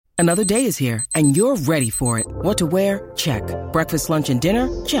Another day is here, and you're ready for it. What to wear? Check. Breakfast, lunch, and dinner?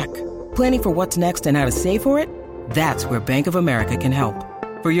 Check. Planning for what's next and how to save for it? That's where Bank of America can help.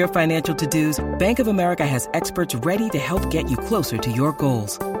 For your financial to-dos, Bank of America has experts ready to help get you closer to your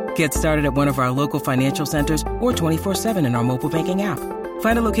goals. Get started at one of our local financial centers or 24/7 in our mobile banking app.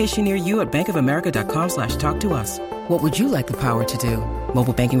 Find a location near you at bankofamerica.com/talktous. What would you like the power to do?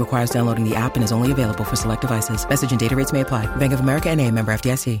 Mobile banking requires downloading the app and is only available for select devices. Message and data rates may apply. Bank of America N.A., member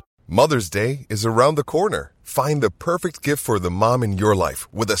FDIC. Mother's Day is around the corner. Find the perfect gift for the mom in your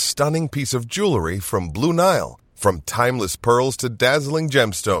life with a stunning piece of jewelry from Blue Nile. From timeless pearls to dazzling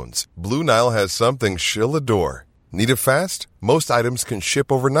gemstones, Blue Nile has something she'll adore. Need it fast? Most items can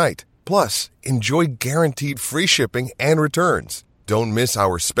ship overnight. Plus, enjoy guaranteed free shipping and returns. Don't miss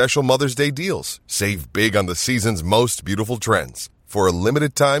our special Mother's Day deals. Save big on the season's most beautiful trends. For a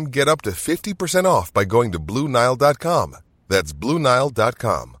limited time, get up to 50% off by going to BlueNile.com. That's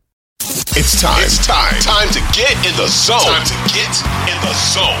BlueNile.com. It's time. Time to get in the zone. Time to get in the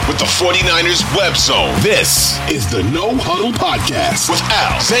zone with the 49ers Web Zone. This is the No Huddle Podcast with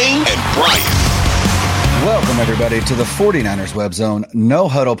Al, Zane, and Brian. Welcome, everybody, to the 49ers Web Zone No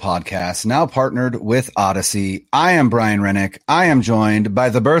Huddle Podcast, now partnered with Odyssey. I am Brian Rennick. I am joined by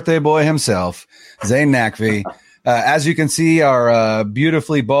the birthday boy himself, Zane Nakvi. As you can see, our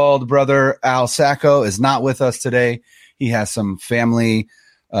beautifully bald brother, Al Sacco, is not with us today. He has some family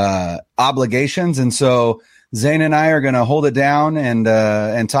obligations, and so Zane and I are going to hold it down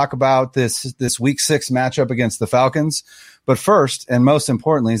and talk about this Week 6 matchup against the Falcons. But first, and most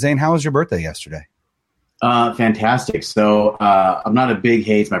importantly, Zane, how was your birthday yesterday? Fantastic. So I'm not a big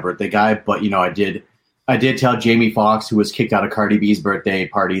Hey, it's my birthday guy, but I did tell Jamie Foxx, who was kicked out of Cardi B's birthday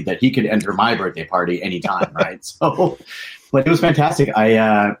party, that he could enter my birthday party anytime, right? So, but it was fantastic.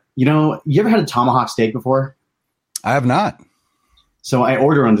 You ever had a tomahawk steak before? I have not. So I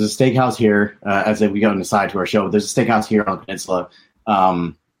ordered one. There's a steakhouse here, as we go on the side to our show. There's a steakhouse here on the peninsula,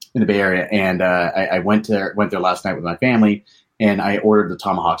 in the Bay Area, and I went there last night with my family, and I ordered the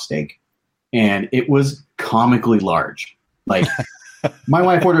tomahawk steak, and it was comically large. Like my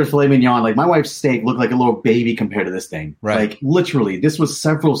wife ordered filet mignon. Like my wife's steak looked like a little baby compared to this thing. Right. Like literally, this was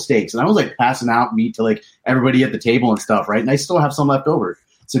several steaks, and I was like passing out meat to like everybody at the table and stuff, right? And I still have some left over.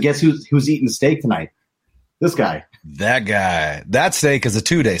 So guess who's eating steak tonight? This guy. That guy. That steak is a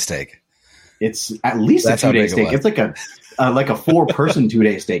 2-day steak. It's at least a 2-day steak. It's like a 4-person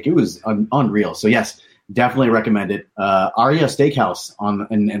 2-day steak. It was unreal. So yes, definitely recommend it. Aria Steakhouse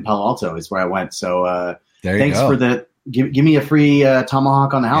in Palo Alto is where I went. So there you thanks go. for give me a free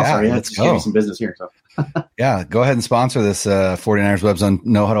tomahawk on the house, Aria. Let's go. Give me some business here. So yeah, go ahead and sponsor this 49ers Web Zone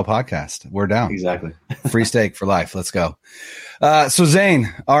No Huddle podcast. We're down. Exactly. Free steak for life. Let's go. So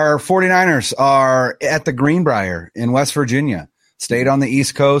Zane, our 49ers are at the Greenbrier in West Virginia, stayed on the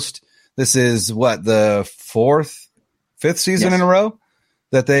East Coast. This is the fifth season in a row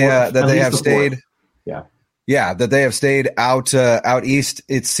that they have stayed. Yeah, that they have stayed out east.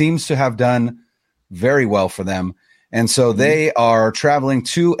 It seems to have done very well for them. And so they are traveling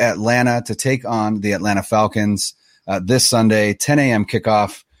to Atlanta to take on the Atlanta Falcons this Sunday, 10 a.m.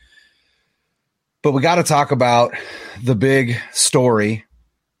 kickoff. But we got to talk about the big story,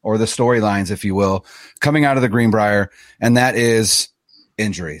 or the storylines, if you will, coming out of the Greenbrier, and that is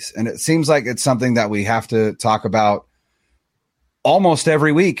injuries. And it seems like it's something that we have to talk about almost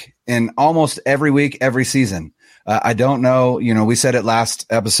every week, every season. I don't know. We said it last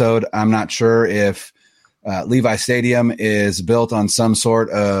episode. I'm not sure if Levi Stadium is built on some sort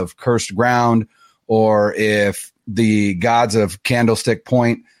of cursed ground, or if the gods of Candlestick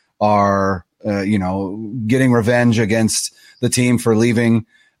Point are getting revenge against the team for leaving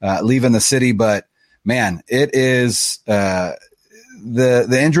the city. But man, it is the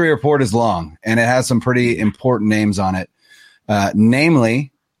injury report is long, and it has some pretty important names on it.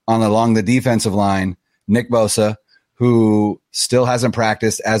 Namely, along the defensive line, Nick Bosa, who still hasn't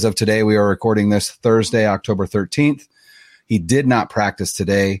practiced as of today. We are recording this Thursday, October 13th. He did not practice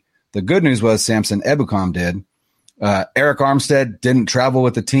today. The good news was Samson Ebukam did. Eric Armstead didn't travel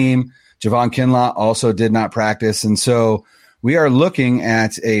with the team. Javon Kinlaw also did not practice. And so we are looking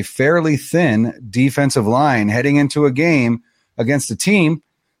at a fairly thin defensive line heading into a game against a team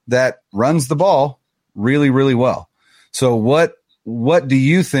that runs the ball really, really well. So what do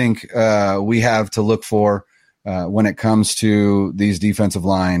you think we have to look for when it comes to these defensive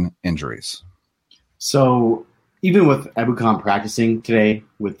line injuries? So even with Ebukam practicing today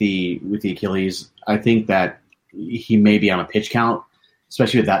with the Achilles, I think that he may be on a pitch count,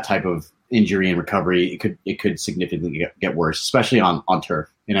 especially with that type of injury and recovery. It could significantly get worse, especially on turf.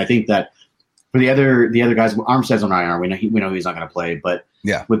 And I think that for the other guys, Armstead's on IR. We know he's not going to play, but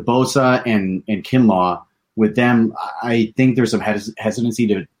Yeah. With Bosa and Kinlaw, with them, I think there's some hesitancy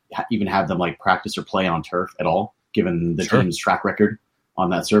to even have them like practice or play on turf at all, given the team's track record on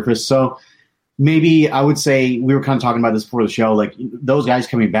that surface. So maybe I would say, we were kind of talking about this before the show, like those guys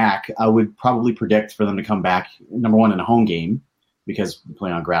coming back, I would probably predict for them to come back, number one, in a home game, because we're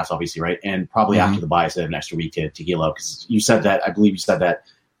playing on grass, obviously, right? And probably after the bye, so they have an extra week to heal up. Because you said that, I believe you said that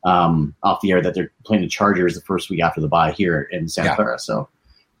off the air, that they're playing the Chargers the first week after the bye here in Santa Clara. So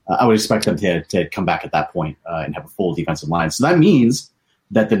I would expect them to come back at that point and have a full defensive line. So that means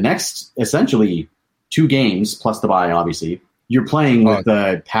that the next, essentially, 2 games, plus the bye, obviously, you're playing with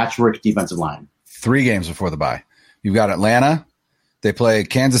the patchwork defensive line. 3 games before the bye. You've got Atlanta. They play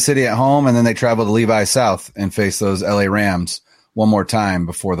Kansas City at home, and then they travel to Levi South and face those LA Rams one more time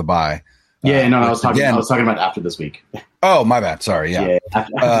before the bye. Yeah, I was talking about after this week. Oh, my bad. Sorry. Yeah.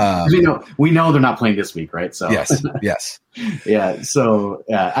 We know they're not playing this week, right? So yes. Yeah. So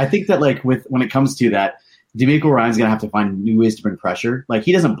I think that like when it comes to that, DeMeco Ryan's going to have to find new ways to bring pressure. Like,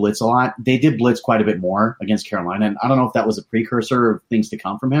 he doesn't blitz a lot. They did blitz quite a bit more against Carolina, and I don't know if that was a precursor of things to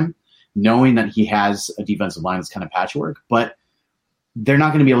come from him, knowing that he has a defensive line that's kind of patchwork. But they're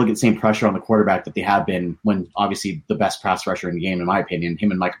not going to be able to get the same pressure on the quarterback that they have been when, obviously, the best pass rusher in the game, in my opinion,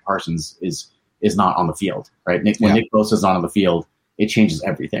 him and Micah Parsons, is not on the field, right? When Nick Bosa is not on the field, it changes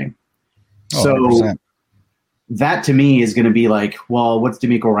everything. So 100%. That, to me, is going to be like, well, what's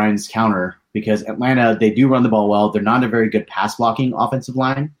DeMeco Ryan's counter? Because Atlanta, they do run the ball well. They're not a very good pass-blocking offensive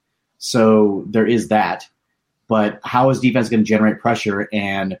line, so there is that. But how is defense going to generate pressure,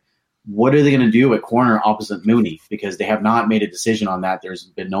 and what are they going to do at corner opposite Mooney? Because they have not made a decision on that. There's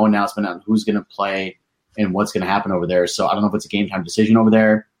been no announcement on who's going to play and what's going to happen over there. So I don't know if it's a game-time decision over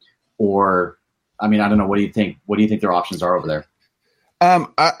there, or, I mean, I don't know. What do you think? What do you think their options are over there?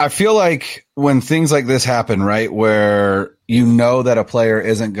 I feel like when things like this happen, right, where you know that a player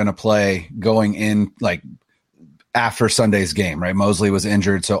isn't going to play going in, like after Sunday's game, right? Moseley was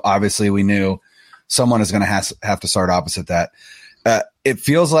injured, so obviously we knew someone is going to have to start opposite that. It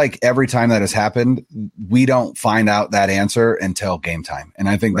feels like every time that has happened, we don't find out that answer until game time. And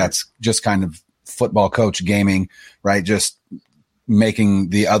I think that's just kind of football coach gaming, right? Just making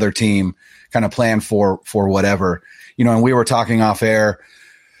the other team kind of plan for whatever. You know, and we were talking off air,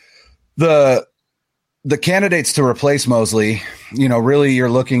 the candidates to replace Moseley, you know, really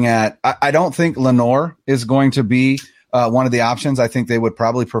you're looking at, I don't think Lenoir is going to be one of the options. I think they would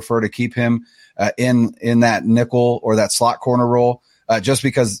probably prefer to keep him in that nickel or that slot corner role, just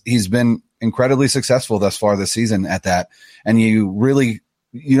because he's been incredibly successful thus far this season at that. And you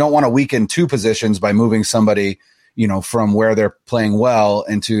don't want to weaken 2 positions by moving somebody, you know, from where they're playing well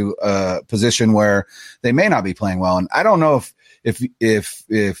into a position where they may not be playing well. And I don't know if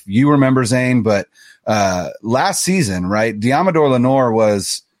you remember, Zane, but last season, right, Diamador Lenoir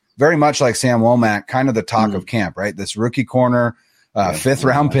was very much like Sam Womack, kind of the talk of camp, right? This rookie corner, 5th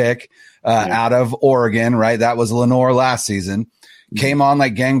round pick out of Oregon, right? That was Lenoir last season. Came on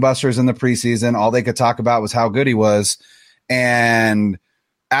like gangbusters in the preseason. All they could talk about was how good he was. And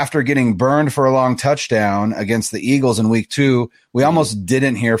after getting burned for a long touchdown against the Eagles in week 2, we almost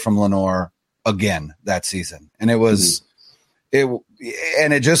didn't hear from Lenoir again that season. And it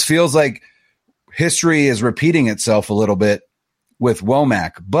just feels like history is repeating itself a little bit with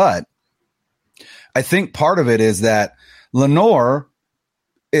Womack. But I think part of it is that Lenoir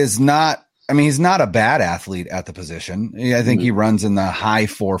is not, I mean, he's not a bad athlete at the position. I think he runs in the high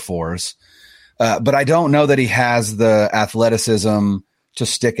 4.4s. But I don't know that he has the athleticism to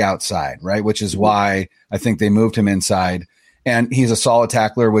stick outside, right? Which is why I think they moved him inside. And he's a solid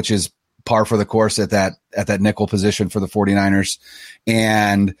tackler, which is par for the course at that nickel position for the 49ers.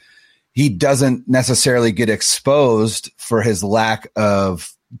 And he doesn't necessarily get exposed for his lack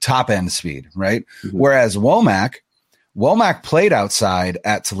of top end speed, right? Whereas Womack played outside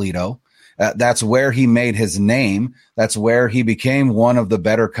at Toledo. That's where he made his name. That's where he became one of the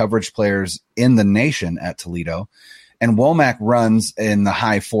better coverage players in the nation at Toledo. And Womack runs in the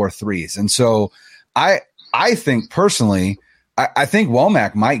high 4.3s. And so I think personally, I think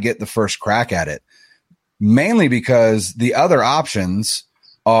Womack might get the first crack at it, mainly because the other options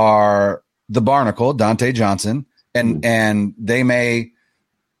are the Barnacle, Dante Johnson, and they may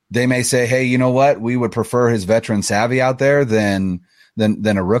say, hey, you know what? We would prefer his veteran savvy out there than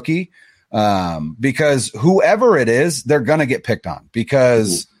a rookie. Because whoever it is, they're going to get picked on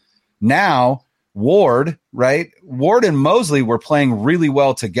because now Ward, right? Ward and Moseley were playing really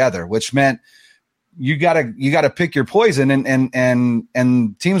well together, which meant you gotta pick your poison,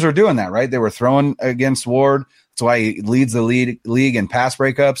 and teams were doing that, right? They were throwing against Ward, That's why he leads the league in pass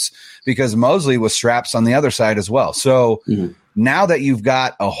breakups, because Moseley was straps on the other side as well. So now that you've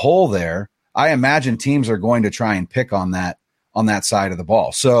got a hole there, I imagine teams are going to try and pick on that side of the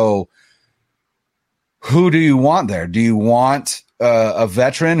ball. So who do you want there? Do you want a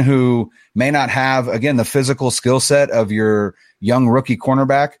veteran who may not have, again, the physical skill set of your young rookie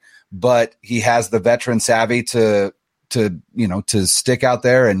cornerback, but he has the veteran savvy to stick out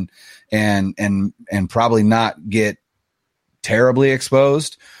there and probably not get terribly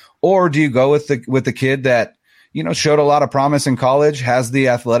exposed? Or do you go with the kid that, showed a lot of promise in college, has the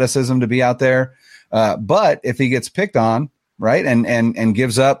athleticism to be out there, but if he gets picked on, right, and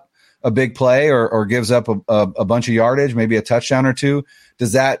gives up a big play or gives up a bunch of yardage, maybe a touchdown or two,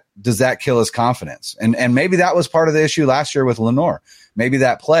 does that kill his confidence? And maybe that was part of the issue last year with Lenore. Maybe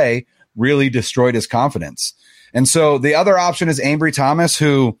that play really destroyed his confidence. And so the other option is Ambry Thomas,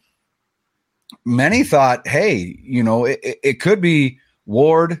 who many thought, hey, it could be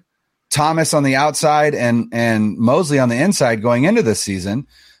Ward, Thomas on the outside, and Moseley on the inside going into this season,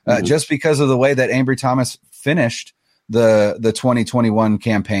 just because of the way that Ambry Thomas finished the 2021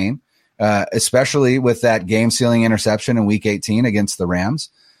 campaign, especially with that game-sealing interception in Week 18 against the Rams.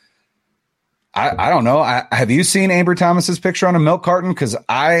 I don't know. Have you seen Ambry Thomas's picture on a milk carton? Because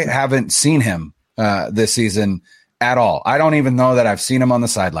I haven't seen him this season at all. I don't even know that I've seen him on the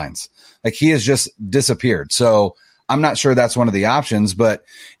sidelines. Like, he has just disappeared. So I'm not sure that's one of the options. But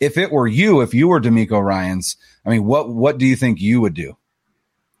if it were you, if you were D'Amico Ryans, I mean, what do you think you would do?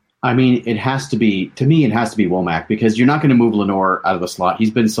 I mean, it has to be Womack, because you're not going to move Lenore out of the slot. He's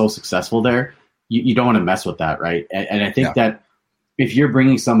been so successful there. You don't want to mess with that, right? And I think that if you're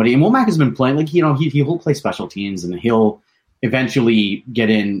bringing somebody, and Womack has been playing, like, he'll play special teams, and he'll eventually get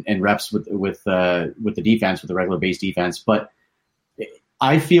in and reps with the defense, with the regular base defense. But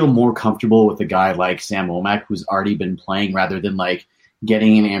I feel more comfortable with a guy like Sam Womack, who's already been playing, rather than like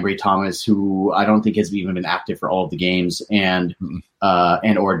getting an Ambry Thomas, who I don't think has even been active for all of the games, and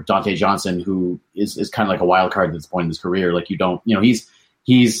or Dante Johnson, who is kind of like a wild card at this point in his career. Like, he's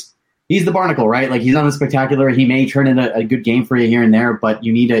the barnacle, right? Like, he's not spectacular. He may turn in a good game for you here and there, but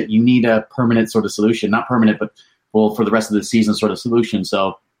you need a permanent sort of solution, not permanent, but for the rest of the season sort of solution.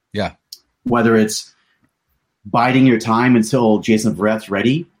 So yeah, whether it's biding your time until Jason Verrett's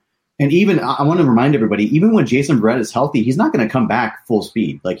ready. And even, I want to remind everybody, even when Jason Verrett is healthy, he's not going to come back full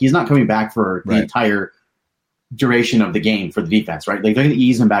speed. Like, he's not coming back for the entire duration of the game for the defense, right? Like, they're going to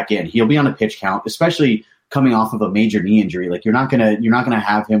ease him back in. He'll be on a pitch count, especially coming off of a major knee injury. Like, you're not going to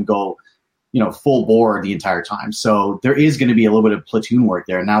have him go, full bore the entire time. So there is going to be a little bit of platoon work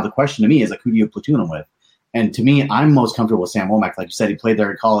there. Now, the question to me is, like, who do you platoon him with? And to me, I'm most comfortable with Sam Womack. Like you said, he played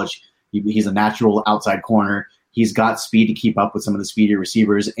there in college. He's a natural outside corner. He's got speed to keep up with some of the speedier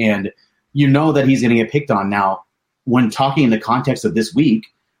receivers, and you know that he's going to get picked on. Now, when talking in the context of this week,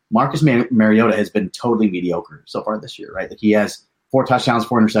 Marcus Mariota has been totally mediocre so far this year, right? Like, he has 4 touchdowns,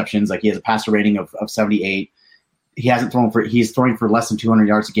 4 interceptions. Like, he has a passer rating of 78. He's throwing for less than 200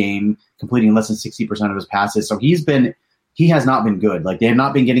 yards a game, completing less than 60% of his passes. So he has not been good. Like, they have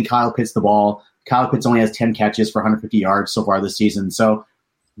not been getting Kyle Pitts the ball. Kyle Pitts only has 10 catches for 150 yards so far this season. So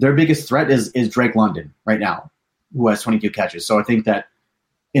their biggest threat is Drake London right now, who has 22 catches. So I think that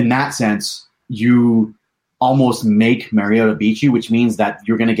in that sense, you almost make Mariota beat you, which means that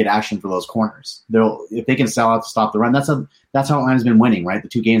you're going to get action for those corners. If they can sell out to stop the run, that's how Atlanta's been winning, right? The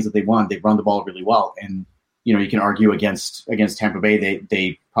 2 games that they've won, they've run the ball really well. And, you can argue against Tampa Bay,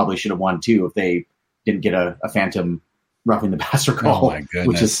 they probably should have won too if they didn't get a phantom roughing the passer call,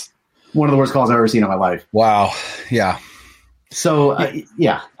 which is one of the worst calls I've ever seen in my life. Wow. Yeah. So,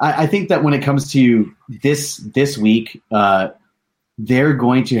 I think that when it comes to this week, they're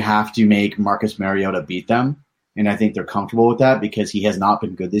going to have to make Marcus Mariota beat them. And I think they're comfortable with that because he has not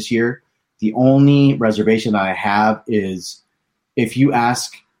been good this year. The only reservation that I have is if you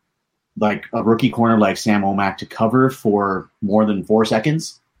ask like a rookie corner like Sam Womack to cover for more than 4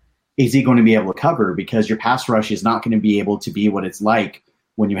 seconds, is he going to be able to cover? Because your pass rush is not going to be able to be what it's like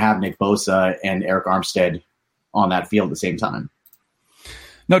when you have Nick Bosa and Eric Armstead on that field at the same time.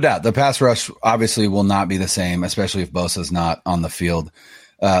 No doubt. The pass rush obviously will not be the same, especially if Bosa's not on the field.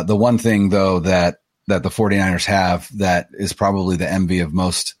 The one thing, though, that the 49ers have that is probably the envy of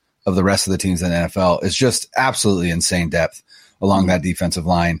most of the rest of the teams in the NFL is just absolutely insane depth along that defensive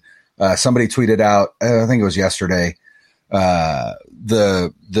line. Somebody tweeted out, I think it was yesterday,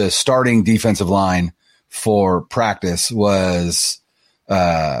 the starting defensive line for practice was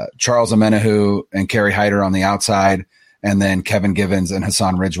Charles Omenihu and Kerry Hyder on the outside, and then Kevin Givens and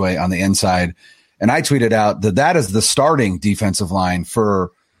Hassan Ridgeway on the inside. And I tweeted out that is the starting defensive line for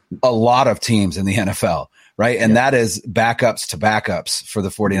a lot of teams in the NFL, right? And that is backups to backups for the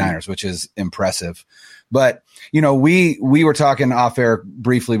 49ers, which is impressive. But, you know, we were talking off air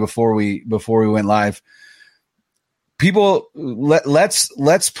briefly before we went live. People,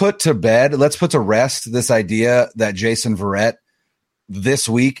 let's put to rest this idea that Jason Verrett this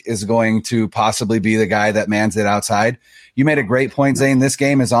week is going to possibly be the guy that mans it outside. You made a great point, Zane. This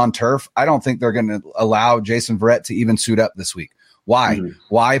game is on turf. I don't think they're going to allow Jason Verrett to even suit up this week. Why? Mm-hmm.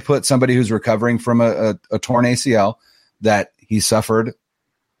 Why put somebody who's recovering from a torn ACL that he suffered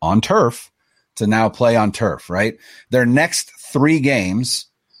on turf to now play on turf, right? Their next 3 games,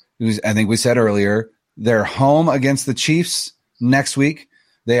 I think we said earlier, they're home against the Chiefs next week.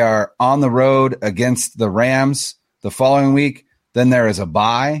 They are on the road against the Rams the following week. Then there is a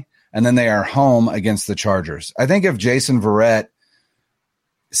bye, and then they are home against the Chargers. I think if Jason Verrett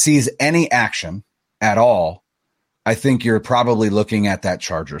sees any action at all, I think you're probably looking at that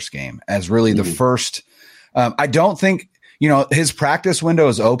Chargers game as really the first. I don't think, you know, his practice window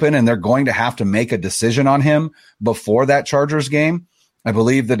is open, and they're going to have to make a decision on him before that Chargers game. I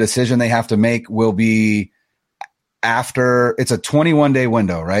believe the decision they have to make will be after. It's a 21-day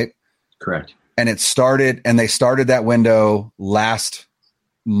window, right? Correct. And they started that window last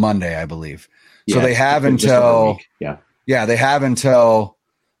Monday, I believe. So they have until, they have until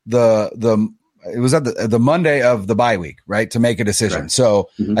it was at the Monday of the bye week, right, to make a decision. Correct. So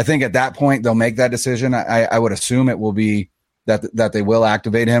I think at that point they'll make that decision. I would assume it will be that they will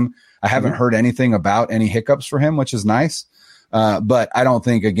activate him. I haven't heard anything about any hiccups for him, which is nice. But I don't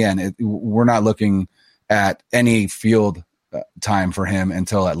think, again, we're not looking at any field time for him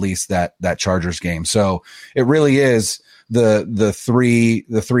until at least that Chargers game. So it really is the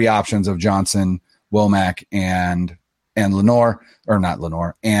three options of Johnson, Womack, and Lenore, or not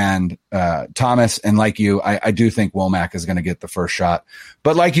Lenore, and Thomas. And like you, I do think Womack is going to get the first shot.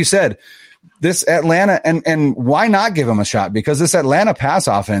 But like you said, this Atlanta, and why not give him a shot? Because this Atlanta pass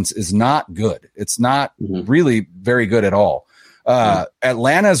offense is not good. It's not really very good at all.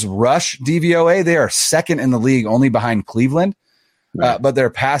 Atlanta's rush DVOA, they are second in the league, only behind Cleveland, but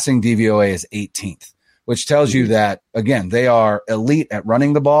their passing DVOA is 18th, which tells you that, again, they are elite at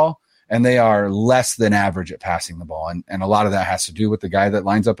running the ball, and they are less than average at passing the ball. And a lot of that has to do with the guy that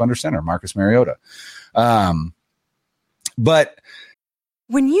lines up under center, Marcus Mariota. But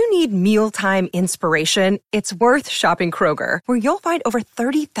when you need mealtime inspiration, it's worth shopping Kroger, where you'll find over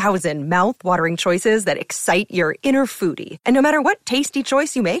 30,000 mouth-watering choices that excite your inner foodie. And no matter what tasty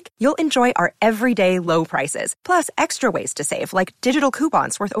choice you make, you'll enjoy our everyday low prices, plus extra ways to save, like digital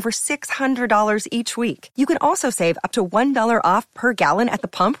coupons worth over $600 each week. You can also save up to $1 off per gallon at the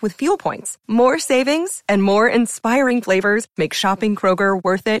pump with fuel points. More savings and more inspiring flavors make shopping Kroger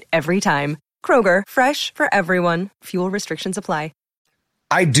worth it every time. Kroger, fresh for everyone. Fuel restrictions apply.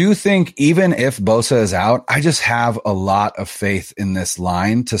 I do think even if Bosa is out, I just have a lot of faith in this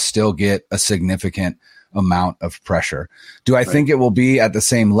line to still get a significant amount of pressure. Do I think it will be at the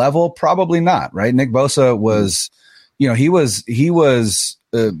same level? Probably not, right? Nick Bosa was, you know, he was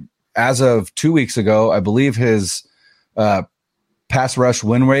as of 2 weeks ago, I believe his pass rush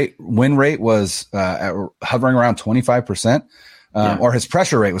win rate was hovering around 25%, or his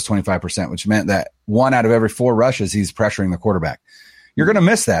pressure rate was 25%, which meant that 1 out of every 4 rushes, he's pressuring the quarterback. You're going to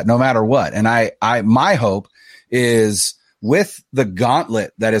miss that no matter what. And my hope is with the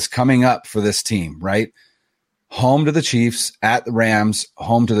gauntlet that is coming up for this team, right? Home to the Chiefs, at the Rams,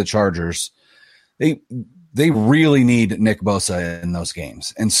 home to the Chargers. They really need Nick Bosa in those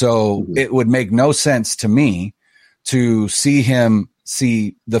games. And so it would make no sense to me to see him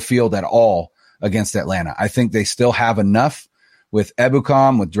see the field at all against Atlanta. I think they still have enough with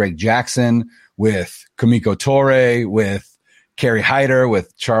Ebukam, with Drake Jackson, with Kamiko Torre, with Kerry Hyder,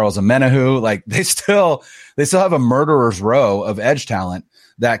 with Charles Omenihu. Like they still have a murderer's row of edge talent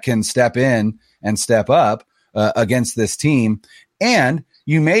that can step in and step up against this team. And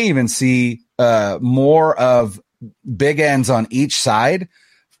you may even see more of big ends on each side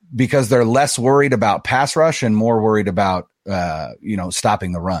because they're less worried about pass rush and more worried about,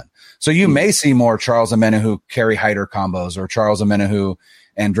 stopping the run. So you may see more Charles Omenihu, Kerry Hyder combos, or Charles Omenihu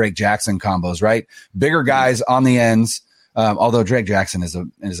and Drake Jackson combos, right? Bigger guys on the ends. Although Drake Jackson is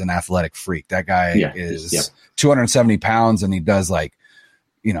an athletic freak. That guy is 270 pounds and he does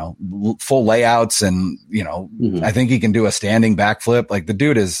full layouts and, I think he can do a standing backflip. Like the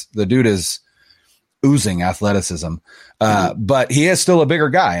dude is oozing athleticism. But he is still a bigger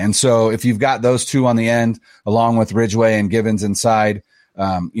guy. And so if you've got those two on the end, along with Ridgeway and Givens inside,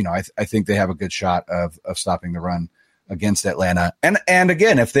 I think they have a good shot of stopping the run against Atlanta. And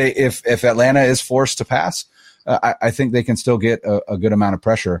again, if Atlanta is forced to pass, I think they can still get a good amount of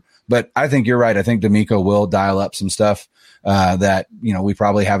pressure. But I think you're right. I think D'Amico will dial up some stuff that, we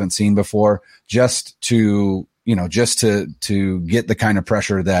probably haven't seen before, just to get the kind of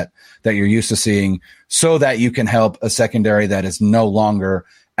pressure that you're used to seeing, so that you can help a secondary that is no longer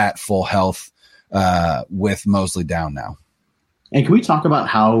at full health with Moseley down now. And can we talk about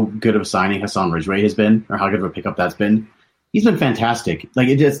how good of a signing Hassan Ridgeway has been, or how good of a pickup that's been? He's been fantastic. Like,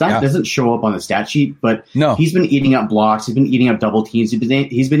 doesn't show up on the stat sheet, but no, he's been eating up blocks. He's been eating up double teams.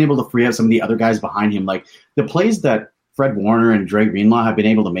 He's been able to free up some of the other guys behind him. Like, the plays that Fred Warner and Dre Greenlaw have been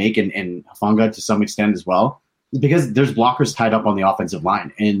able to make, and Hufanga to some extent as well, is because there's blockers tied up on the offensive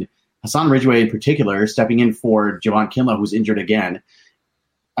line. And Hassan Ridgeway in particular, stepping in for Javon Kinlaw, who's injured again.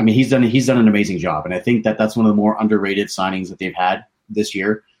 I mean, he's done an amazing job, and I think that's one of the more underrated signings that they've had this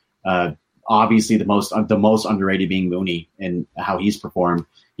year. Obviously, the most underrated being Mooney and how he's performed.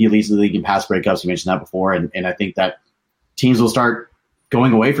 He leads the league in pass breakups. You mentioned that before, and I think that teams will start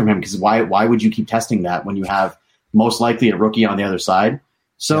going away from him, because why would you keep testing that when you have most likely a rookie on the other side?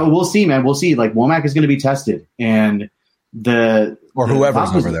 So We'll see, man. We'll see. Like, Womack is going to be tested, and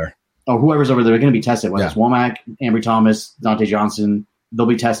whoever's over there. Oh, whoever's over there are going to be tested. Whether it's Womack, Ambry Thomas, Dante Johnson, they'll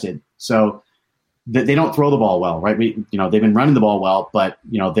be tested. So they don't throw the ball well, right? They've been running the ball well, but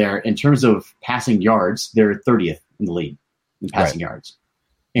they're, in terms of passing yards, they're 30th in the league in passing yards.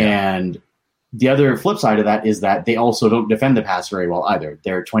 And the other flip side of that is that they also don't defend the pass very well either.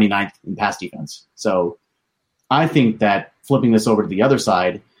 They're 29th in pass defense. So I think that flipping this over to the other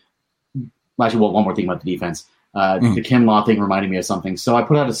side, actually, one more thing about the defense. The Kinlaw thing reminded me of something. So I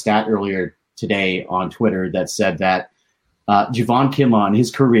put out a stat earlier today on Twitter that said that Javon Kinlaw in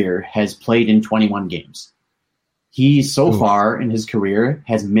his career has played in 21 games. He, so far in his career,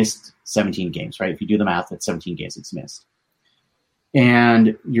 has missed 17 games, right? If you do the math, that's 17 games it's missed.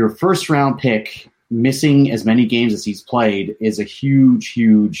 And your first-round pick missing as many games as he's played is a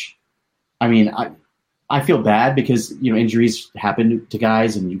huge – I mean, I feel bad because, injuries happen to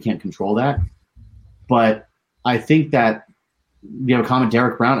guys and you can't control that. But I think that – comment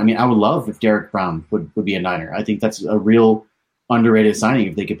Derek Brown. I mean, I would love if Derek Brown would be a Niner. I think that's a real underrated signing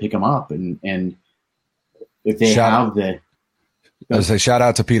if they could pick him up, and if they have the. I would say shout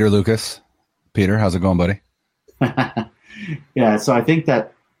out to Peter Lucas. Peter, how's it going, buddy? Yeah, so I think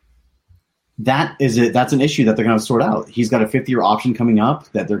that's an issue that they're going to sort out. He's got a 5th-year option coming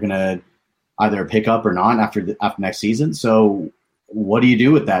up that they're going to either pick up or not after next season. So what do you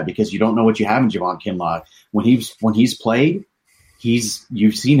do with that? Because you don't know what you have in Javon Kinlaw. When he's played.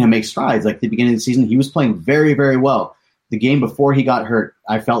 You've seen him make strides. Like, the beginning of the season, he was playing very, very well. The game before he got hurt,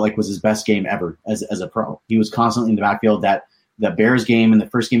 I felt like was his best game ever as a pro. He was constantly in the backfield. That Bears game in the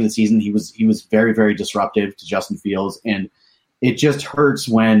first game of the season, he was very, very disruptive to Justin Fields, and it just hurts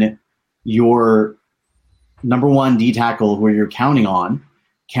when your number one D tackle, who you're counting on,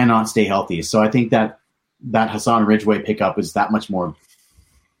 cannot stay healthy. So I think that Hassan Ridgeway pickup is that much more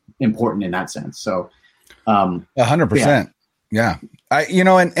important in that sense. So 100%. Yeah.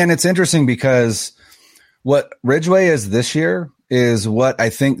 And it's interesting because what Ridgeway is this year is what I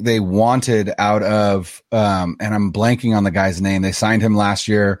think they wanted out of, and I'm blanking on the guy's name. They signed him last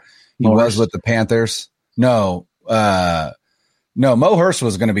year. He was with the Panthers. No, Mo Hurst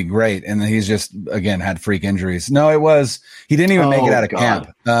was going to be great. And then he's just, again, had freak injuries. No, he didn't even make it out of camp.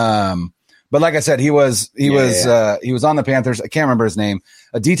 But like I said, he was on the Panthers. I can't remember his name.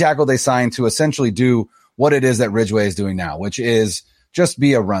 A D tackle they signed to essentially do what it is that Ridgeway is doing now, which is just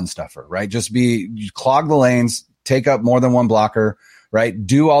be a run stuffer, right? Just clog the lanes, take up more than one blocker, right?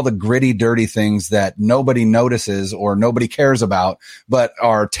 Do all the gritty, dirty things that nobody notices or nobody cares about, but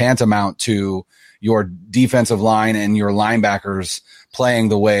are tantamount to your defensive line and your linebackers playing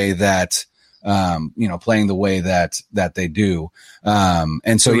the way that, that they do.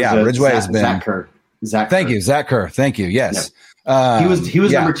 And so, Ridgeway has been Zach Kerr. Thank you, Zach Kerr. Thank you. Yes. He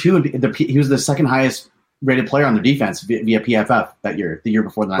was number 2. He was the second highest rated player on their defense via PFF that year, the year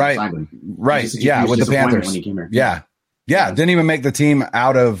before the Niners signed him. Right. Yeah. With the Panthers. When he came here. Yeah. Didn't even make the team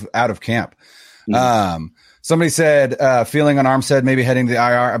out of camp. Mm-hmm. Somebody said, feeling on Armstead, maybe heading to the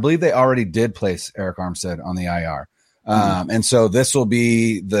IR. I believe they already did place Eric Armstead on the IR. And so this will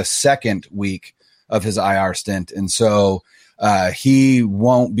be the second week of his IR stint. And so, he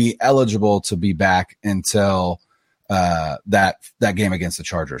won't be eligible to be back until, that game against the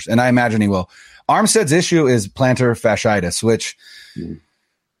Chargers. And I imagine he will. Armstead's issue is plantar fasciitis, which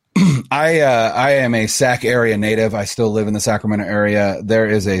I am a Sac area native. I still live in the Sacramento area. There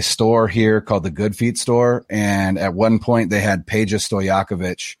is a store here called the Good Feet store. And at one point they had Peja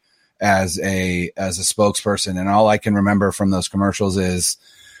Stojakovic as a spokesperson. And all I can remember from those commercials is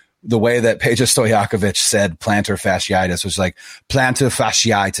the way that Peja Stojakovic said plantar fasciitis was like plantar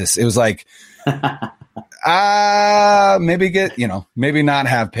fasciitis. It was like, maybe not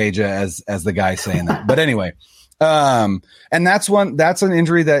have Peja as the guy saying that. But anyway, and that's an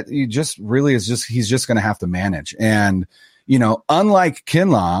injury that you just really he's just going to have to manage. And, unlike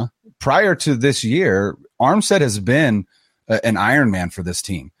Kinlaw, prior to this year, Armstead has been an Iron Man for this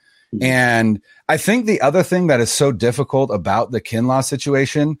team. And I think the other thing that is so difficult about the Kinlaw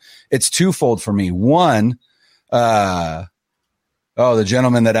situation, it's twofold for me. One, the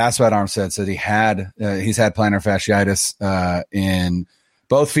gentleman that asked about Armstead said he's had plantar fasciitis in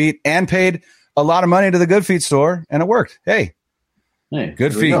both feet and paid a lot of money to the Good Feet store, and it worked. Hey,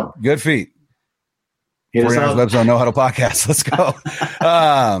 good feet, good feet. 49ers Web Zone No Huddle Podcast. Let's go.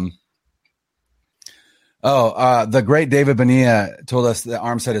 The great David Bonilla told us that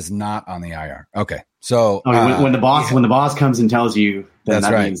Armstead is not on the IR. Okay. So when the boss comes and tells you, then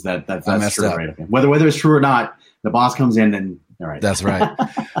that means that's true, right? Okay. Whether it's true or not, the boss comes in and all right. That's right.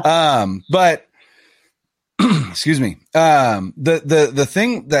 But excuse me. The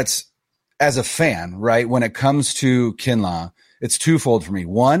thing that's, as a fan, right, when it comes to Kinlaw, it's twofold for me.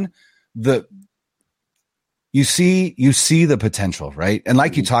 One, you see the potential, right? And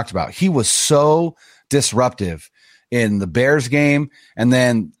like you talked about, he was so disruptive in the Bears game. And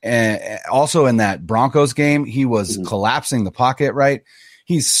then also in that Broncos game, he was collapsing the pocket, right?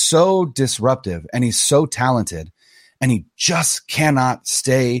 He's so disruptive and he's so talented, and he just cannot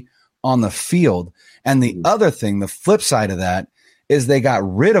stay on the field. And the other thing, the flip side of that, is they got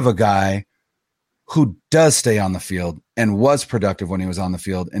rid of a guy who does stay on the field and was productive when he was on the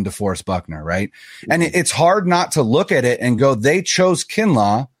field in DeForest Buckner, right? And it's hard not to look at it and go, they chose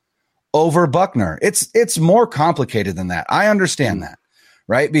Kinlaw over Buckner. It's more complicated than that. I understand that,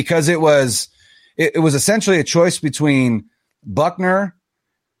 right? Because it was essentially a choice between Buckner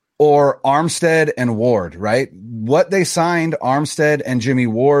or Armstead and Ward, right? What they signed Armstead and Jimmy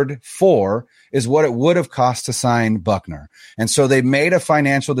Ward for is what it would have cost to sign Buckner. And so they made a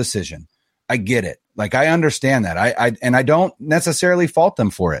financial decision. I get it. Like, I understand that. I don't necessarily fault them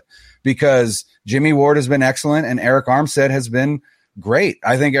for it, because Jimmy Ward has been excellent and Eric Armstead has been great.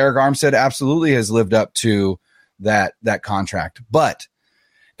 I think Eric Armstead absolutely has lived up to that contract, but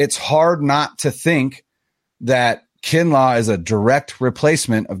it's hard not to think that Kinlaw is a direct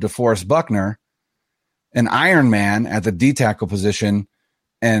replacement of DeForest Buckner, an Iron Man at the D tackle position,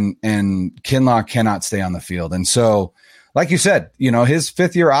 and Kinlaw cannot stay on the field. And so, like you said, his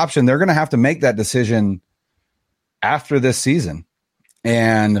fifth-year option, they're going to have to make that decision after this season.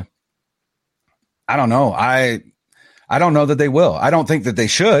 And I don't know. I don't know that they will. I don't think that they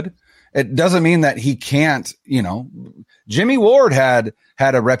should. It doesn't mean that he can't, Jimmy Ward had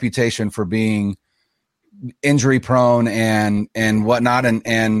a reputation for being injury prone and whatnot.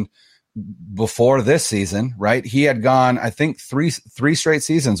 And before this season, right, he had gone, I think, three straight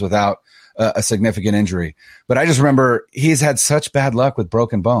seasons without a significant injury. But I just remember he's had such bad luck with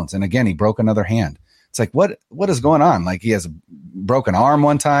broken bones. And again, he broke another hand. It's like, what is going on? Like, he has a broken arm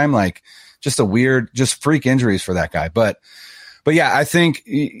one time, like just freak injuries for that guy. But yeah, I think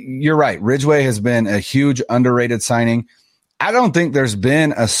you're right. Ridgeway has been a huge underrated signing. I don't think there's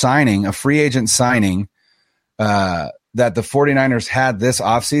been a free agent signing, that the 49ers had this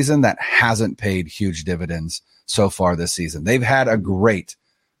offseason that hasn't paid huge dividends so far this season. They've had a great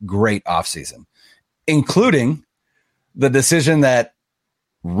offseason, including the decision that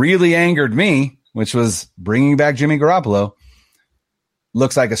really angered me, which was bringing back Jimmy Garoppolo.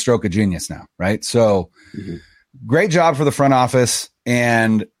 Looks like a stroke of genius now, right? So great job for the front office.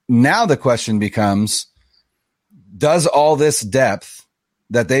 And now the question becomes, does all this depth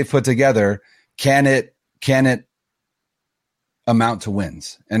that they've put together, can it amount to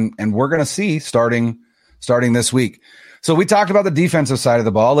wins? And we're going to see starting this week. So we talked about the defensive side of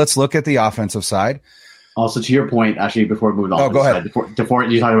the ball. Let's look at the offensive side. Also, to your point, actually, before we move on, go ahead. You're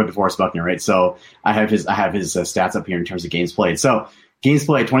talking about DeForest Buckner, right? So I have his stats up here in terms of games played. So games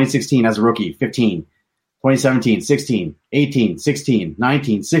played: 2016 as a rookie, 15; 2017, 16; 18, 16;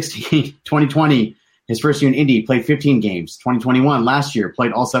 19, 16; 2020, his first year in Indy, played 15 games. 2021, last year,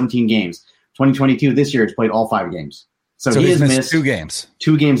 played all 17 games. 2022, this year, has played all 5 games. So he has missed 2 games.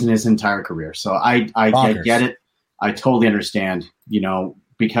 2 games in his entire career. So I get it. I totally understand,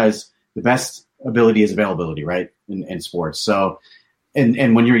 because the best ability is availability, right, in sports. So,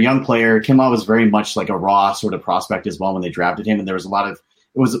 and when you're a young player, Kinlaw was very much like a raw sort of prospect as well when they drafted him. And there was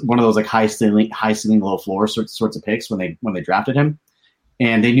it was one of those like high ceiling, low floor sorts of picks when they drafted him.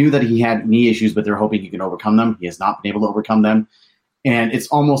 And they knew that he had knee issues, but they're hoping he can overcome them. He has not been able to overcome them. And it's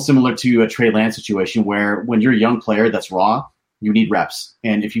almost similar to a Trey Lance situation where when you're a young player that's raw, you need reps.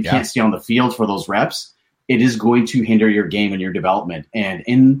 And if you can't stay on the field for those reps, it is going to hinder your game and your development. And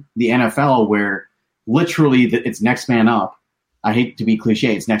in the NFL, where literally it's next man up, I hate to be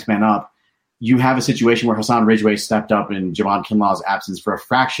cliche, it's next man up, you have a situation where Hassan Ridgeway stepped up in Javon Kinlaw's absence for a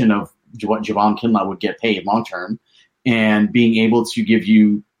fraction of what Javon Kinlaw would get paid long term, and being able to give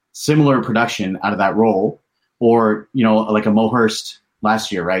you similar production out of that role, or, you know, like a Mo Hurst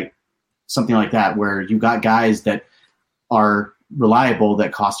last year, right? Something like that, where you got guys that are reliable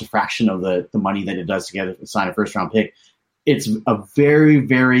that cost a fraction of the money that it does to sign a first round pick. It's a very,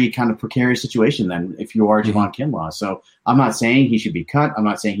 very kind of precarious situation then if you are Javon Kinlaw. So I'm not saying he should be cut. I'm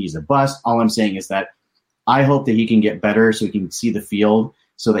not saying he's a bust. All I'm saying is that I hope that he can get better so he can see the field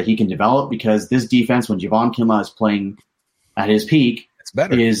so that he can develop, because this defense, when Javon Kinlaw is playing at his peak,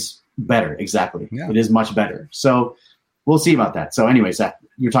 better. It is better. Exactly. Yeah. It is much better. So we'll see about that. So anyways,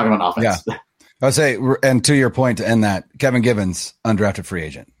 you're talking about offense. Yeah. I would say, and to your point to end that, Kevin Givens, undrafted free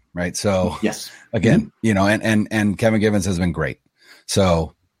agent, right? So yes, again, you know, and Kevin Givens has been great.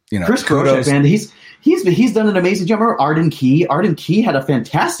 So, you know, Chris Kudos, man, he's done an amazing job. Remember Arden Key? Arden Key had a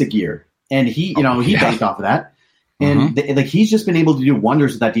fantastic year, and he banked off of that. And he's just been able to do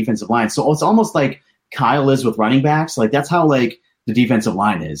wonders with that defensive line. So it's almost like Kyle is with running backs. Like that's how like the defensive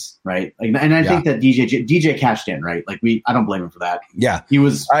line is, right? Like, and I think that DJ cashed in, right? Like I don't blame him for that. Yeah, he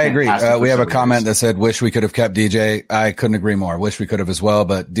was. I agree. We have a comment that said, "Wish we could have kept DJ." I couldn't agree more. Wish we could have as well,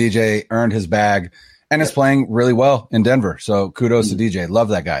 but DJ earned his bag and is playing really well in Denver. So kudos to DJ. Love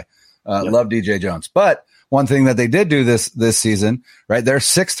that guy. Love DJ Jones. But one thing that they did do this season, right? Their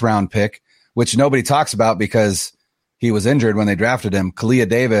 6th round pick, which nobody talks about because he was injured when they drafted him. Kalia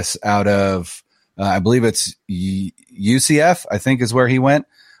Davis out of, I believe it's UCF, I think is where he went.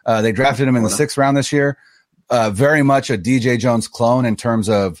 They drafted him in the 6th round this year. Very much a DJ Jones clone in terms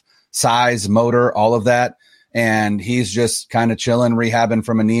of size, motor, all of that. And he's just kind of chilling, rehabbing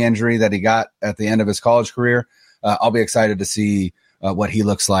from a knee injury that he got at the end of his college career. I'll be excited to see what he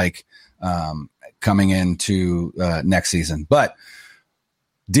looks like coming into next season. But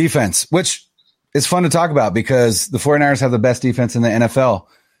defense, which is fun to talk about because the 49ers have the best defense in the NFL.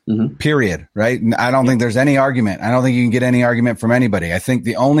 Period. Right. I don't think there's any argument. I don't think you can get any argument from anybody. I think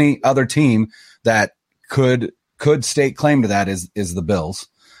the only other team that could stake claim to that is the Bills.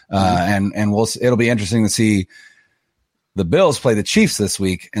 And it'll be interesting to see the Bills play the Chiefs this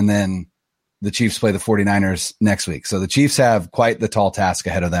week, and then the Chiefs play the 49ers next week. So the Chiefs have quite the tall task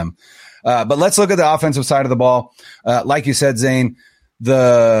ahead of them. But let's look at the offensive side of the ball. Like you said, Zane,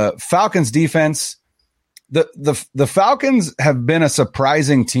 the Falcons defense, the Falcons have been a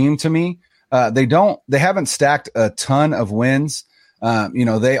surprising team to me. They haven't stacked a ton of wins.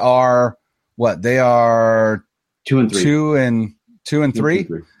 They are what? They are 2-3.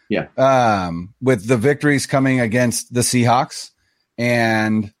 2-3. Yeah. With the victories coming against the Seahawks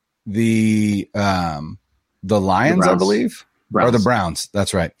and the Lions, I believe, or the Browns.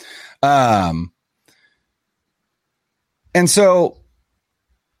 That's right. And so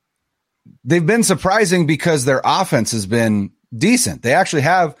they've been surprising because their offense has been decent. They actually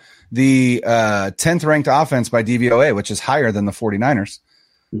have the 10th ranked offense by DVOA, which is higher than the 49ers,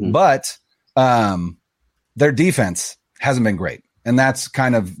 but their defense hasn't been great. And that's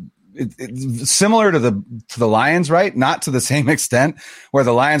kind of it's similar to the Lions, right? Not to the same extent, where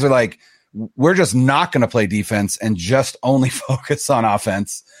the Lions are like, we're just not going to play defense and just only focus on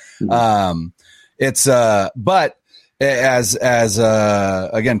offense. But as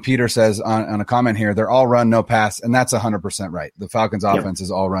again, Peter says on a comment here, they're all run, no pass. And that's 100% right. The Falcons offense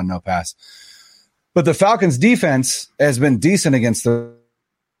is all run, no pass, but the Falcons defense has been decent against the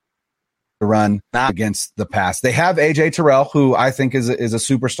run, not against the pass. They have AJ Terrell, who I think is a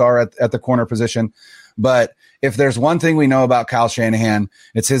superstar at the corner position. But if there's one thing we know about Kyle Shanahan,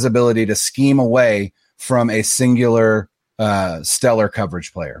 it's his ability to scheme away from a singular stellar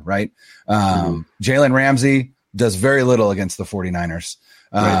coverage player, right? Jalen Ramsey does very little against the 49ers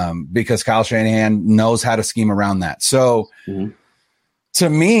because Kyle Shanahan knows how to scheme around that. So to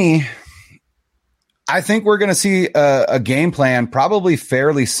me, I think we're going to see a game plan probably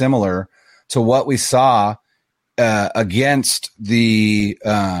fairly similar to what we saw against the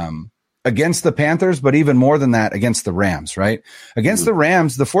Panthers, but even more than that, against the Rams, right? Against the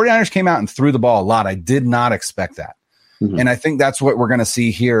Rams, the 49ers came out and threw the ball a lot. I did not expect that. And I think that's what we're going to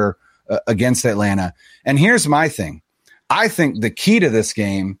see here against Atlanta. And here's my thing. I think the key to this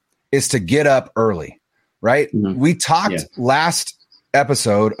game is to get up early, right? We talked last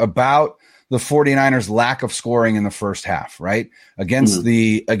episode about the 49ers lack of scoring in the first half, right? Against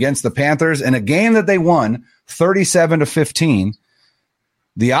the Panthers, in a game that they won 37-15,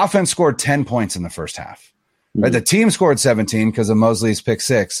 the offense scored 10 points in the first half, Right? The team scored 17 because of Moseley's pick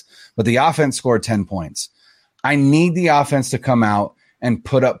 6, but the offense scored 10 points. I need the offense to come out and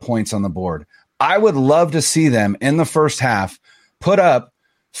put up points on the board. I would love to see them in the first half put up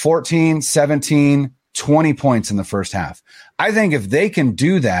 14, 17, 20 points in the first half. I think if they can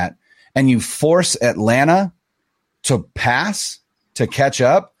do that and you force Atlanta to pass, to catch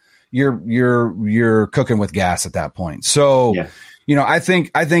up, you're cooking with gas at that point. So, I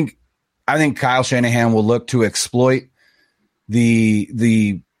think Kyle Shanahan will look to exploit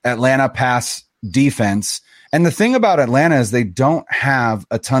the Atlanta pass defense. And the thing about Atlanta is they don't have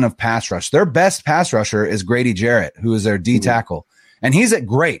a ton of pass rush. Their best pass rusher is Grady Jarrett, who is their D tackle. And he's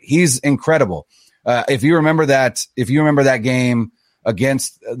great. He's incredible. If you remember that game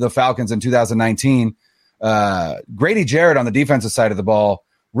against the Falcons in 2019, Grady Jarrett on the defensive side of the ball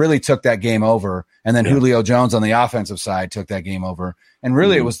really took that game over. And then Julio Jones on the offensive side took that game over. And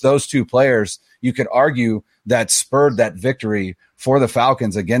really it was those two players, you could argue, that spurred that victory for the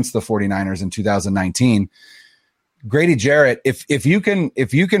Falcons against the 49ers in 2019. Grady Jarrett, if you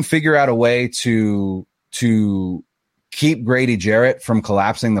can figure out a way to keep Grady Jarrett from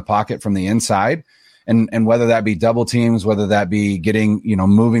collapsing the pocket from the inside, and whether that be double teams, whether that be getting,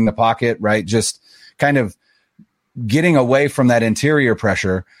 moving the pocket, right? Just kind of getting away from that interior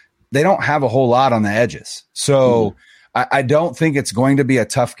pressure. They don't have a whole lot on the edges. So I don't think it's going to be a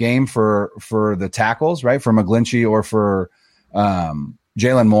tough game for the tackles, right? For McGlinchey or for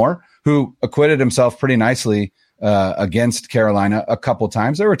Jalen Moore, who acquitted himself pretty nicely against Carolina a couple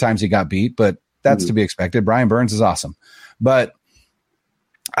times. There were times he got beat, but that's to be expected. Brian Burns is awesome. But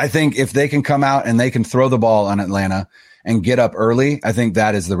I think if they can come out and they can throw the ball on Atlanta and get up early, I think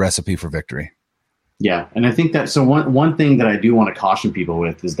that is the recipe for victory. Yeah, and I think that so one thing that I do want to caution people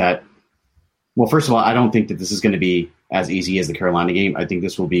with is that, well, first of all, I don't think that this is going to be as easy as the Carolina game. I think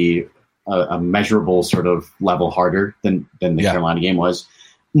this will be a measurable sort of level harder than the Carolina game was.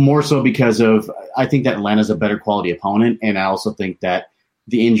 More so because I think that Atlanta's a better quality opponent, and I also think that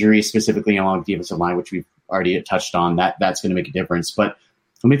the injury specifically along the defensive line, which we've already touched on, that's going to make a difference. But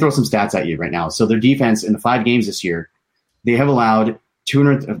let me throw some stats at you right now. So their defense in the 5 games this year, they have allowed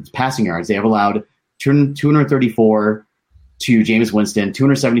 200 passing yards. They have allowed 234 to Jameis Winston,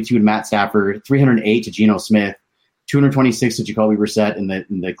 272 to Matt Stafford, 308 to Geno Smith, 226 to Jacoby Brissett in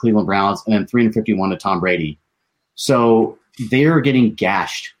the Cleveland Browns, and then 351 to Tom Brady. So they're getting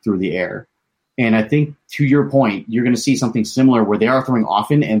gashed through the air. And I think, to your point, you're going to see something similar where they are throwing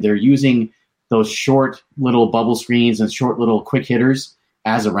often and they're using those short little bubble screens and short little quick hitters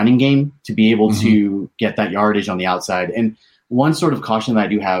as a running game to be able to get that yardage on the outside. And one sort of caution that I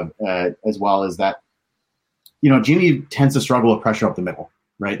do have as well is that, Jimmy tends to struggle with pressure up the middle,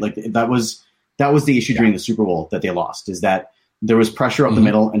 right? Like that was the issue during the Super Bowl that they lost, is that there was pressure up the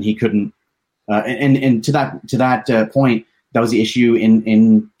middle and he couldn't. And to that point, that was the issue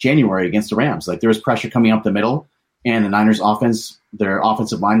in January against the Rams. Like there was pressure coming up the middle, and the Niners offense, their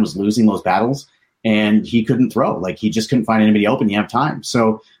offensive line was losing those battles, and he couldn't throw. Like he just couldn't find anybody open. You have time.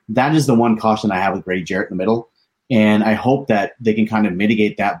 So that is the one caution I have with Grady Jarrett in the middle. And I hope that they can kind of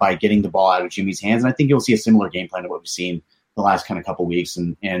mitigate that by getting the ball out of Jimmy's hands. And I think you'll see a similar game plan to what we've seen the last kind of couple of weeks.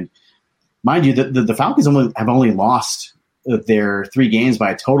 And mind you, the Falcons have only lost their 3 games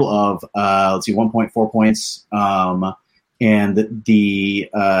by a total of 1.4 points, and the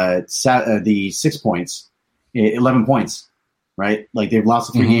 6 points, 11 points, right? Like they've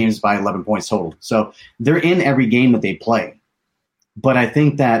lost the 3 games by 11 points total. So they're in every game that they play. But I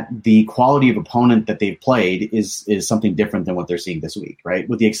think that the quality of opponent that they've played is something different than what they're seeing this week, right?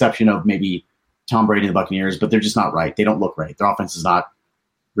 With the exception of maybe Tom Brady and the Buccaneers, but they're just not right. They don't look right. Their offense is not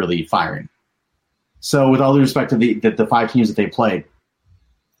really firing. So with all due respect to the 5 teams that they played,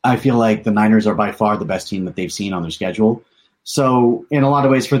 I feel like the Niners are by far the best team that they've seen on their schedule. So in a lot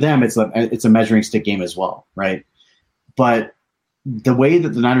of ways for them, it's a measuring stick game as well, right? But the way that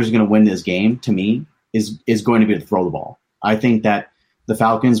the Niners are going to win this game, to me, is going to be to throw the ball. I think that the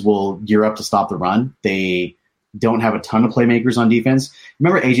Falcons will gear up to stop the run. They don't have a ton of playmakers on defense.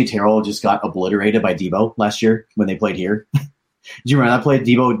 Remember A.J. Terrell just got obliterated by Debo last year when they played here? Do you remember that play?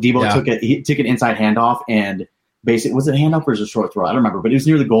 Debo took an inside handoff and basically, was it a handoff or was it a short throw? I don't remember, but it was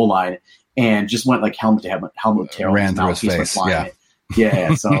near the goal line and just went like helmet to helmet. Terrell ran through his face.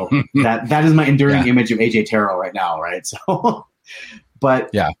 Yeah. So that is my enduring image of A.J. Terrell right now, right? So,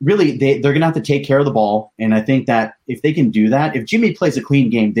 but really, they're going to have to take care of the ball, and I think that if they can do that, if Jimmy plays a clean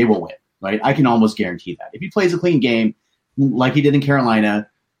game, they will win, right? I can almost guarantee that. If he plays a clean game like he did in Carolina,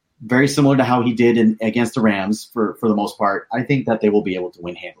 very similar to how he did against the Rams for the most part, I think that they will be able to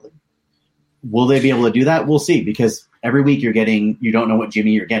win handily. Will they be able to do that? We'll see, because every week you don't know what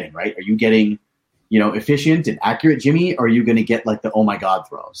Jimmy you're getting, right? Are you getting efficient and accurate Jimmy, or are you going to get like the oh my god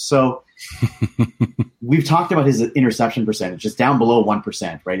throws? So we've talked about his interception percentage, just down below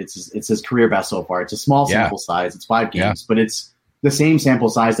 1%, right? It's his career best so far. It's a small sample size. It's 5 games, but it's the same sample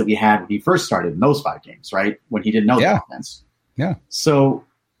size that we had when he first started in those 5 games, right? When he didn't know the offense. Yeah. So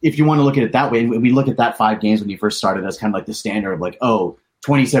if you want to look at it that way, we look at that 5 games when he first started as kind of like the standard of like,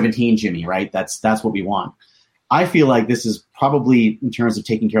 2017 Jimmy, right? That's what we want. I feel like this is probably, in terms of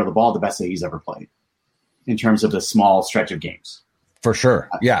taking care of the ball, the best that he's ever played in terms of the small stretch of games. For sure.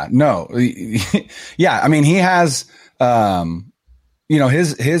 Yeah. No. Yeah. I mean, he has,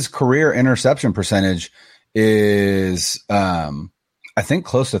 his career interception percentage is, I think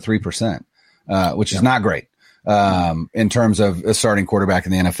close to 3%, which is not great. In terms of a starting quarterback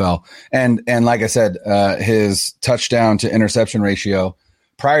in the NFL. And like I said, his touchdown to interception ratio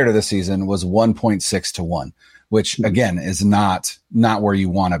prior to the season was 1.6 to 1, which again is not where you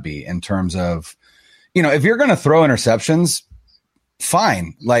want to be in terms of, if you're going to throw interceptions,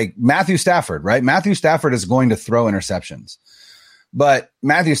 fine. Like Matthew Stafford, right? Matthew Stafford is going to throw interceptions, but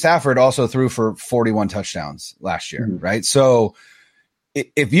Matthew Stafford also threw for 41 touchdowns last year, right? So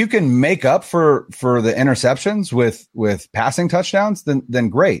if you can make up for the interceptions with passing touchdowns, then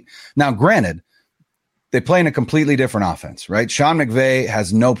great. Now, granted, they play in a completely different offense, right? Sean McVay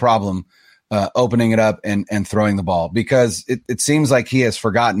has no problem opening it up and throwing the ball because it seems like he has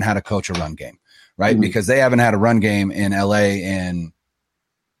forgotten how to coach a run game, right? Mm-hmm. Because they haven't had a run game in LA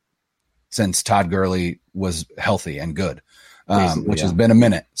since Todd Gurley was healthy and good, which has been a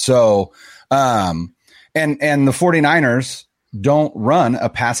minute. So, and the 49ers don't run a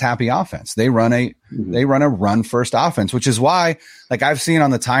pass happy offense. They run a run first offense, which is why, like I've seen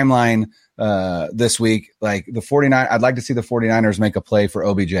on the timeline this week, like I'd like to see the 49ers make a play for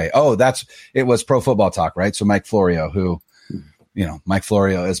OBJ. Oh, it was Pro Football Talk, right? So Mike Florio, who, Mike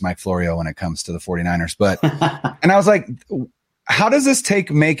Florio is Mike Florio when it comes to the 49ers. But, and I was like, how does this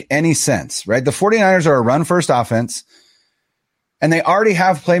make any sense, right? The 49ers are a run first offense and they already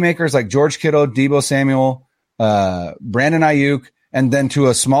have playmakers like George Kittle, Deebo Samuel, Brandon Ayuk, and then to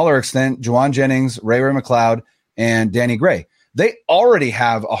a smaller extent, Juwan Jennings, Ray McLeod, and Danny Gray. They already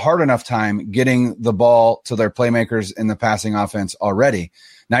have a hard enough time getting the ball to their playmakers in the passing offense already.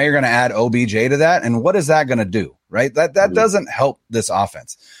 Now you're going to add OBJ to that. And what is that going to do? Right. That doesn't help this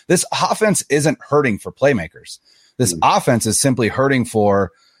offense. This offense isn't hurting for playmakers. This offense is simply hurting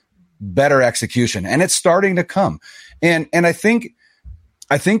for better execution, and it's starting to come. And I think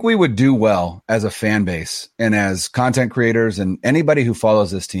we would do well as a fan base and as content creators and anybody who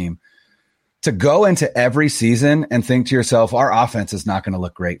follows this team to go into every season and think to yourself, our offense is not going to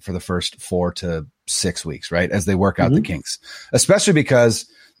look great for the first 4 to 6 weeks, right? As they work out the kinks, especially because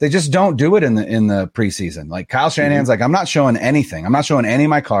they just don't do it in the preseason. Like Kyle Shanahan's like, I'm not showing anything. I'm not showing any of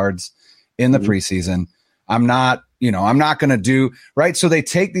my cards in the preseason. I'm not going to do right. So they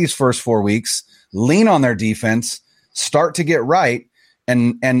take these first 4 weeks, lean on their defense, start to get right.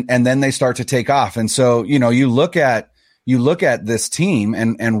 And then they start to take off. And so, you look at this team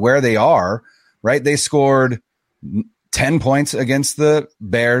and where they are, right? They scored 10 points against the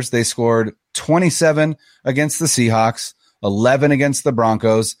Bears. They scored 27 against the Seahawks, 11 against the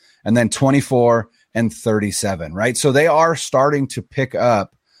Broncos, and then 24 and 37, right? So they are starting to pick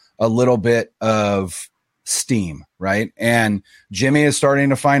up a little bit of steam, right? And Jimmy is starting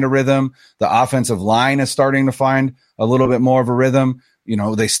to find a rhythm. The offensive line is starting to find a little bit more of a rhythm.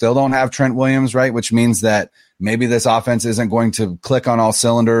 They still don't have Trent Williams, right? Which means that maybe this offense isn't going to click on all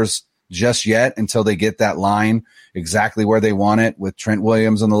cylinders just yet until they get that line exactly where they want it, with Trent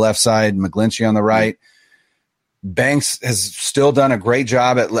Williams on the left side, McGlinchey on the right. Banks has still done a great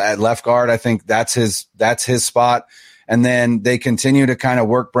job at left guard. I think that's his spot. And then they continue to kind of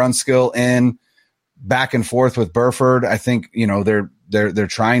work Brunskill in back and forth with Burford. I think, they're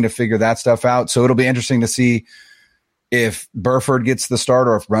trying to figure that stuff out. So it'll be interesting to see if Burford gets the start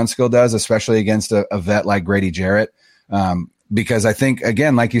or if Brunskill does, especially against a vet like Grady Jarrett. Because I think,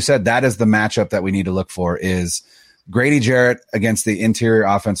 again, like you said, that is the matchup that we need to look for, is Grady Jarrett against the interior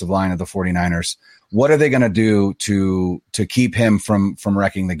offensive line of the 49ers. What are they going to do to keep him from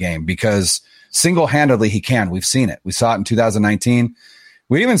wrecking the game? Because single-handedly he can. We've seen it. We saw it in 2019.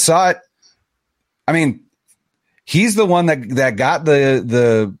 We even saw it. I mean, he's the one that got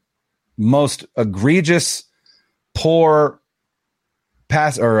the most egregious poor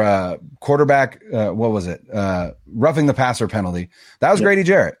pass or quarterback. What was it? Roughing the passer penalty. That was Grady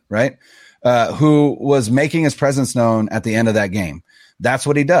Jarrett, right? Who was making his presence known at the end of that game. That's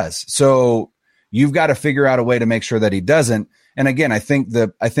what he does. So you've got to figure out a way to make sure that he doesn't. And again, I think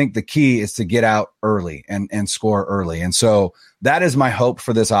the key is to get out early and score early. And so that is my hope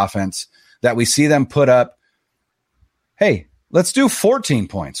for this offense, that we see them put up, hey, let's do 14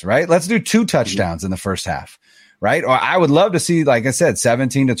 points, right? Let's do 2 touchdowns in the first half, right? Or I would love to see, like I said,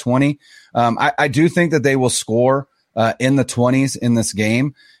 17 to 20. I do think that they will score in the 20s in this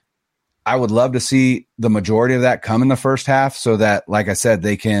game. I would love to see the majority of that come in the first half so that, like I said,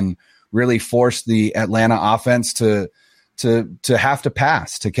 they can really force the Atlanta offense to have to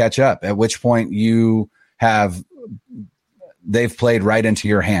pass to catch up, at which point they've played right into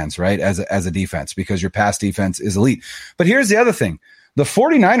your hands, right? As a defense, because your pass defense is elite. But here's the other thing. The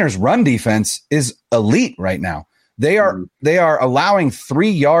 49ers run defense is elite right now. They are allowing 3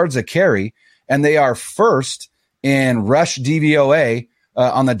 yards a carry, and they are first in rush DVOA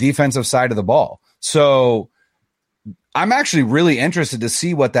on the defensive side of the ball. So I'm actually really interested to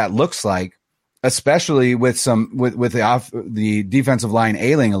see what that looks like, especially with the defensive line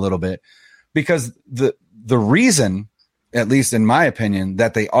ailing a little bit, because the reason, at least in my opinion,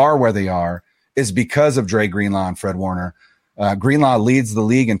 that they are where they are is because of Dre Greenlaw and Fred Warner. Greenlaw leads the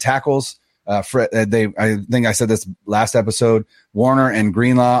league in tackles. I think I said this last episode. Warner and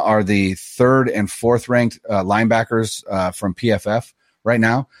Greenlaw are the 3rd and 4th ranked linebackers from PFF right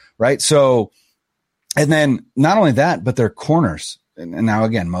now, right? So, and then not only that, but their corners, and now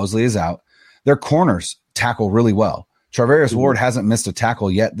again, Moseley is out. Their corners tackle really well. Charvarius Ward hasn't missed a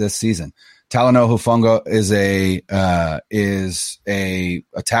tackle yet this season. Talanoa Hufanga is a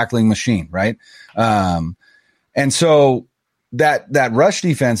tackling machine, right? And so that rush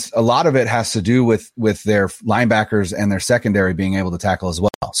defense, a lot of it has to do with their linebackers and their secondary being able to tackle as well.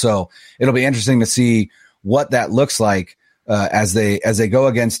 So it'll be interesting to see what that looks like as they go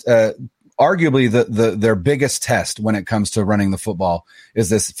against arguably their biggest test when it comes to running the football is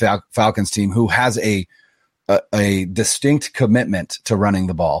this Falcons team, who has a distinct commitment to running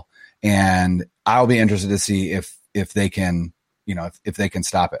the ball. And I'll be interested to see if they can, if they can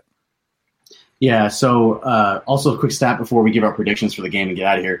stop it. Yeah. So also a quick stat before we give our predictions for the game and get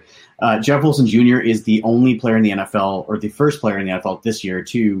out of here. Jeff Wilson Jr. is the only player in the NFL, or the first player in the NFL this year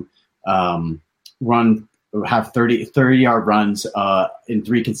to have 30-yard runs in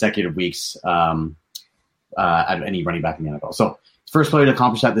 3 consecutive weeks out of any running back in the NFL. So first player to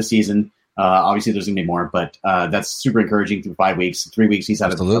accomplish that this season. Obviously, there's going to be more, but that's super encouraging through 5 weeks. 3 weeks, he's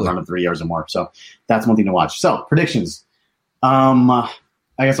had a run of 3 yards or more. So that's one thing to watch. So predictions.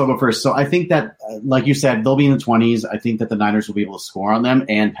 I guess I'll go first. So I think that, like you said, they'll be in the 20s. I think that the Niners will be able to score on them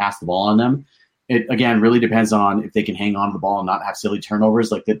and pass the ball on them. It, again, really depends on if they can hang on to the ball and not have silly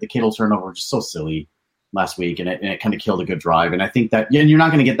turnovers. Like the Kittle turnover was just so silly last week, and it kind of killed a good drive. And I think that, and you're not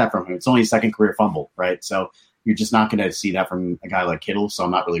going to get that from him. It's only his 2nd career fumble, right? So you're just not going to see that from a guy like Kittle, so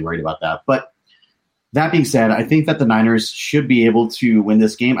I'm not really worried about that. But that being said, I think that the Niners should be able to win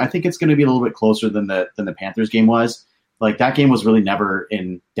this game. I think it's going to be a little bit closer than the Panthers game was. Like, that game was really never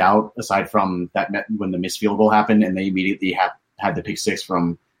in doubt, aside from that when the missed field goal happened and they immediately had the pick 6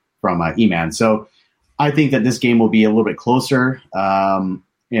 from E-Man. So I think that this game will be a little bit closer. And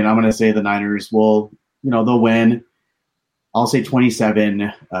I'm going to say the Niners will, they'll win. I'll say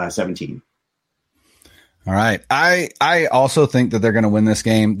 27-17. All right. I also think that they're going to win this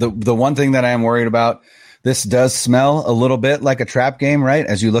game. The one thing that I am worried about, this does smell a little bit like a trap game, right?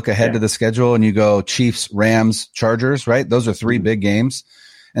 As you look ahead to the schedule and you go Chiefs, Rams, Chargers, right? Those are 3 big games.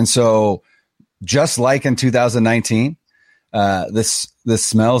 And so just like in 2019, this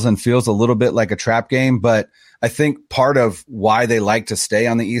smells and feels a little bit like a trap game, but I think part of why they like to stay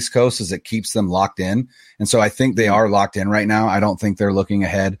on the East Coast is it keeps them locked in. And so I think they are locked in right now. I don't think they're looking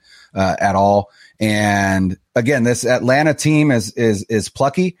ahead at all. And again, this Atlanta team is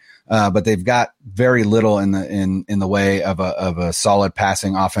plucky, but they've got very little in the way of a solid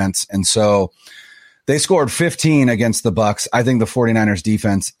passing offense. And so they scored 15 against the Bucs. I think the 49ers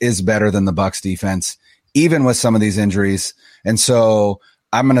defense is better than the Bucs defense, even with some of these injuries. And so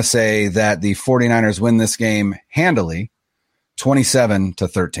I'm going to say that the 49ers win this game handily,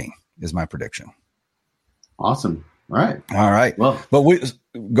 27-13 is my prediction. Awesome. All right. Well, but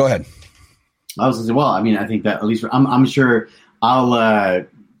go ahead. I was going to say, I think that at least I'm sure I'll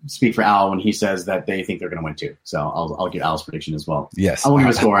speak for Al when he says that they think they're going to win too. So I'll give Al's prediction as well. Yes. I won't give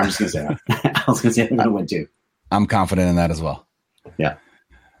a score. I'm just going to say that. Al's going to say they're going to win too. I'm confident in that as well. Yeah.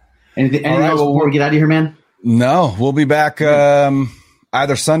 Anything else before we get out of here, man? No, we'll be back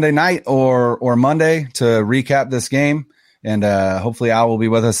either Sunday night or Monday to recap this game. And hopefully Al will be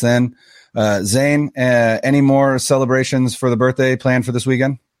with us then. Zane, any more celebrations for the birthday planned for this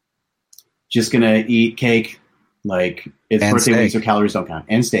weekend? Just going to eat cake. Like, it's and birthday steak. week, so calories don't count.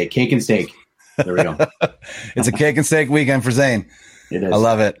 And steak. Cake and steak. There we go. It's a cake and steak weekend for Zane. It is. I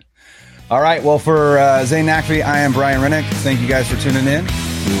love it. All right. Well, for Zane Nakfi, I am Brian Rennick. Thank you guys for tuning in.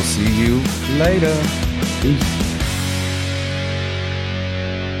 We will see you later. Peace.